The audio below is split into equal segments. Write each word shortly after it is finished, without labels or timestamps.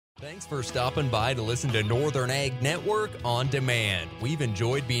Thanks for stopping by to listen to Northern Ag Network On Demand. We've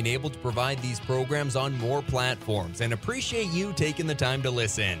enjoyed being able to provide these programs on more platforms and appreciate you taking the time to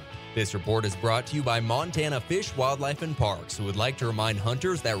listen. This report is brought to you by Montana Fish, Wildlife, and Parks, who would like to remind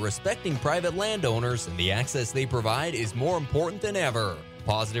hunters that respecting private landowners and the access they provide is more important than ever.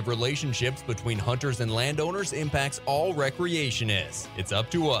 Positive relationships between hunters and landowners impacts all recreationists. It's up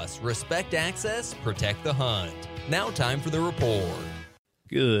to us. Respect access, protect the hunt. Now time for the report.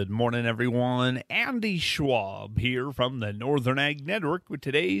 Good morning, everyone. Andy Schwab here from the Northern Ag Network with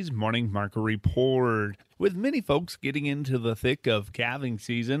today's Morning Market Report. With many folks getting into the thick of calving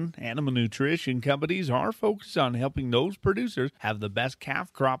season, animal nutrition companies are focused on helping those producers have the best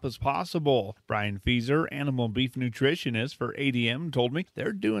calf crop as possible. Brian Fieser, animal beef nutritionist for ADM, told me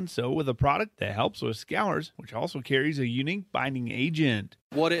they're doing so with a product that helps with scours, which also carries a unique binding agent.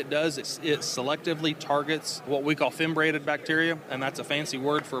 What it does is it selectively targets what we call fimbriated bacteria, and that's a fancy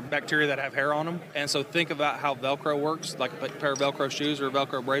word for bacteria that have hair on them. And so think about how Velcro works, like a pair of Velcro shoes or a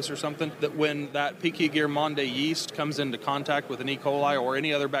Velcro brace or something, that when that Peaky Monday yeast comes into contact with an E. coli or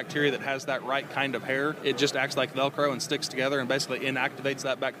any other bacteria that has that right kind of hair, it just acts like Velcro and sticks together and basically inactivates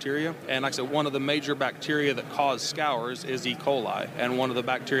that bacteria. And like I said, one of the major bacteria that cause scours is E. coli, and one of the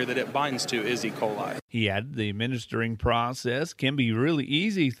bacteria that it binds to is E. coli. He added the administering process can be really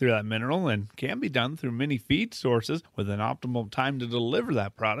easy through that mineral and can be done through many feed sources with an optimal time to deliver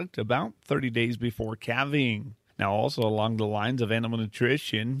that product about 30 days before calving. Now, also along the lines of animal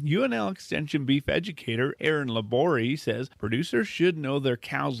nutrition, UNL Extension beef educator Aaron Labori says producers should know their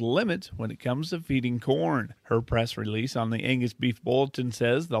cows' limits when it comes to feeding corn. Her press release on the Angus Beef Bulletin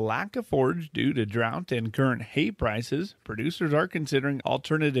says the lack of forage due to drought and current hay prices, producers are considering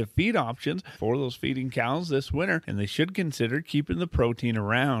alternative feed options for those feeding cows this winter, and they should consider keeping the protein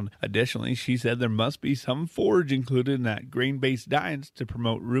around. Additionally, she said there must be some forage included in that grain-based diets to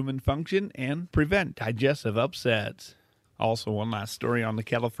promote rumen function and prevent digestive upset. Also, one last story on the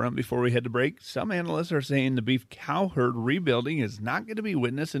cattle front before we head to break. Some analysts are saying the beef cow herd rebuilding is not going to be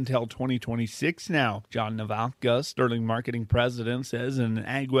witnessed until 2026 now. John Navalka, Sterling Marketing President, says in an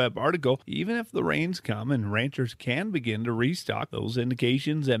AgWeb article, even if the rains come and ranchers can begin to restock, those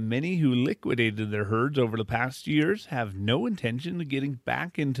indications that many who liquidated their herds over the past years have no intention of getting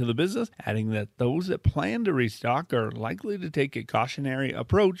back into the business, adding that those that plan to restock are likely to take a cautionary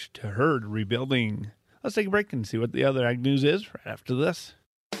approach to herd rebuilding. Let's take a break and see what the other ag news is right after this.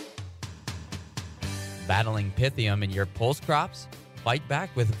 Battling Pythium in your pulse crops? Fight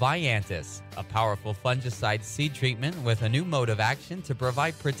back with Viantis, a powerful fungicide seed treatment with a new mode of action to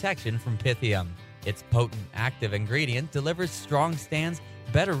provide protection from Pythium. Its potent active ingredient delivers strong stands,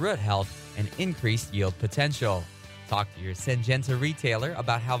 better root health, and increased yield potential. Talk to your Syngenta retailer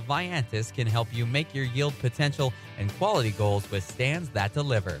about how Viantis can help you make your yield potential and quality goals with stands that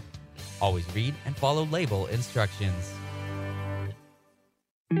deliver. Always read and follow label instructions.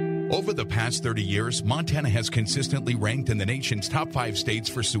 Over the past 30 years, Montana has consistently ranked in the nation's top 5 states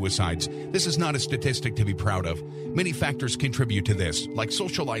for suicides. This is not a statistic to be proud of. Many factors contribute to this, like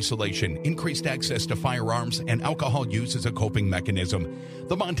social isolation, increased access to firearms, and alcohol use as a coping mechanism.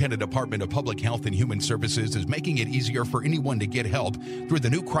 The Montana Department of Public Health and Human Services is making it easier for anyone to get help through the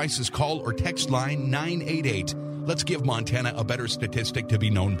new crisis call or text line 988. Let's give Montana a better statistic to be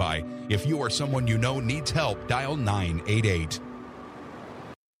known by. If you or someone you know needs help, dial 988.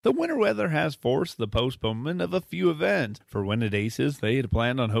 The winter weather has forced the postponement of a few events. For Winnett Aces, they had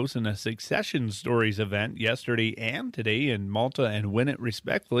planned on hosting a Succession Stories event yesterday and today in Malta and Winnett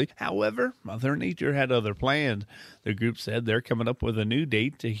respectively. However, Mother Nature had other plans. The group said they're coming up with a new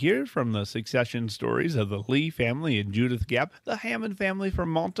date to hear from the succession stories of the Lee family in Judith Gap, the Hammond family from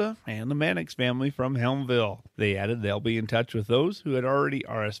Malta, and the Mannix family from Helmville. They added they'll be in touch with those who had already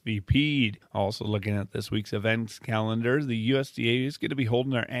RSVP'd. Also looking at this week's events calendar, the USDA is going to be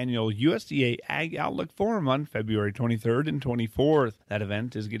holding their annual USDA Ag Outlook Forum on February 23rd and 24th. That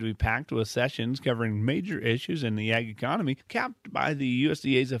event is going to be packed with sessions covering major issues in the ag economy, capped by the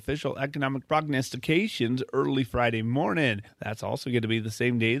USDA's official economic prognostications early Friday morning. That's also going to be the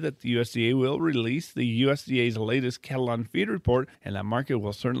same day that the USDA will release the USDA's latest cattle on feed report, and that market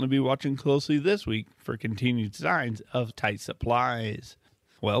will certainly be watching closely this week for continued signs of tight supplies.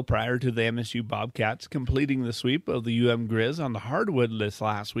 Well, prior to the MSU Bobcats completing the sweep of the UM Grizz on the hardwood list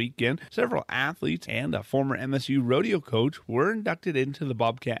last weekend, several athletes and a former MSU rodeo coach were inducted into the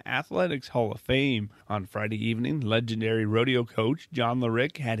Bobcat Athletics Hall of Fame. On Friday evening, legendary rodeo coach John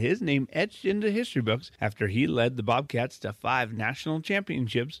Larick had his name etched into history books after he led the Bobcats to 5 national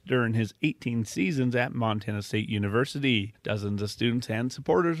championships during his 18 seasons at Montana State University. Dozens of students and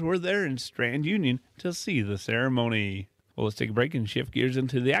supporters were there in Strand Union to see the ceremony. Well, let's take a break and shift gears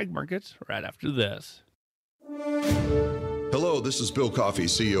into the ag markets right after this. Hello, this is Bill Coffey,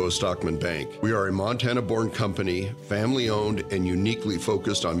 CEO of Stockman Bank. We are a Montana-born company, family-owned, and uniquely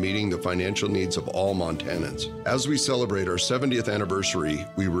focused on meeting the financial needs of all Montanans. As we celebrate our 70th anniversary,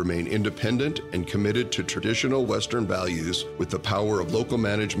 we remain independent and committed to traditional Western values with the power of local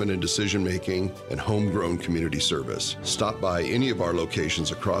management and decision-making and homegrown community service. Stop by any of our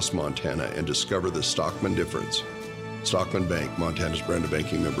locations across Montana and discover the Stockman difference. Stockman Bank, Montana's brand of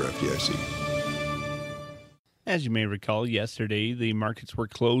banking, member FDIC. As you may recall, yesterday the markets were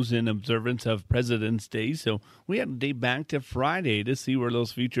closed in observance of President's Day, so we had a day back to Friday to see where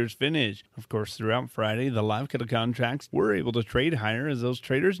those futures finish. Of course, throughout Friday, the live cattle contracts were able to trade higher as those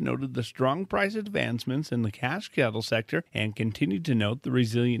traders noted the strong price advancements in the cash cattle sector and continued to note the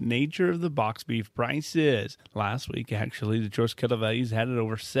resilient nature of the box beef prices. Last week, actually, the choice cattle values had it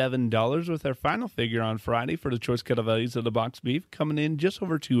over $7, with their final figure on Friday for the choice cattle values of the box beef coming in just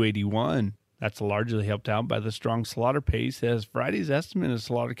over $281. That's largely helped out by the strong slaughter pace, as Friday's estimate of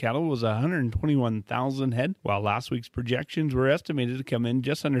slaughter cattle was 121,000 head, while last week's projections were estimated to come in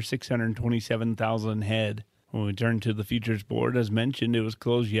just under 627,000 head. When we turn to the futures board, as mentioned, it was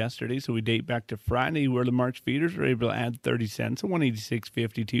closed yesterday, so we date back to Friday, where the March feeders were able to add 30 cents at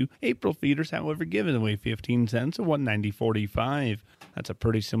 186.52. April feeders, however, giving away 15 cents at 190.45. That's a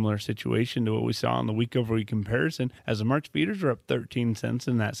pretty similar situation to what we saw in the week-over-week comparison, as the March feeders were up 13 cents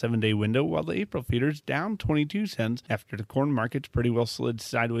in that 7-day window, while the April feeders down 22 cents after the corn markets pretty well slid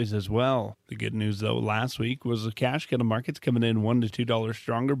sideways as well. The good news, though, last week was the cash cattle markets coming in $1 to $2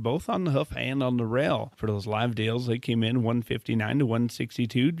 stronger, both on the hoof and on the rail. For those live deals, they came in 159 to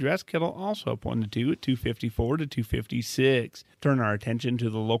 162. Dress cattle also up 1 to 2 at 254 to 256. Turn our attention to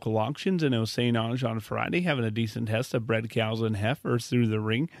the local auctions in Osage on Friday, having a decent test of bred cows and heifers through the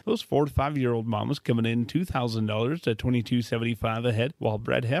ring. Those 4 to 5 year old mamas coming in $2,000 to $22.75 a head, while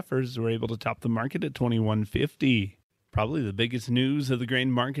bred heifers were able to top the market at $21.50. Probably the biggest news of the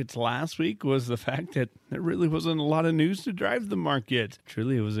grain markets last week was the fact that there really wasn't a lot of news to drive the market.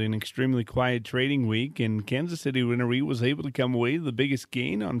 Truly, it was an extremely quiet trading week, and Kansas City winter wheat was able to come away with the biggest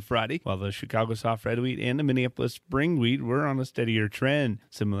gain on Friday, while the Chicago soft red wheat and the Minneapolis spring wheat were on a steadier trend.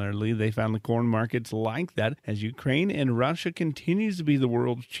 Similarly, they found the corn markets like that, as Ukraine and Russia continues to be the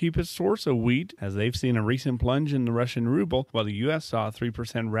world's cheapest source of wheat, as they've seen a recent plunge in the Russian ruble, while the U.S. saw a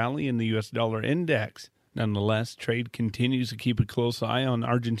 3% rally in the U.S. dollar index. Nonetheless, trade continues to keep a close eye on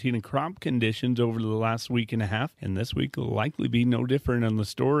Argentina crop conditions over the last week and a half, and this week will likely be no different on the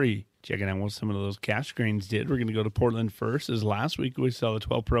story. Checking out what some of those cash grains did, we're going to go to Portland first, as last week we saw the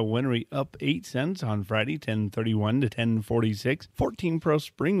 12 Pro winter wheat up 8 cents on Friday, 10.31 to 10.46. 14 Pro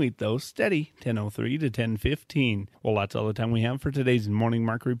spring wheat, though, steady, 10.03 to 10.15. Well, that's all the time we have for today's Morning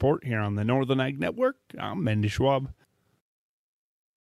Market Report here on the Northern Ag Network. I'm Mendy Schwab.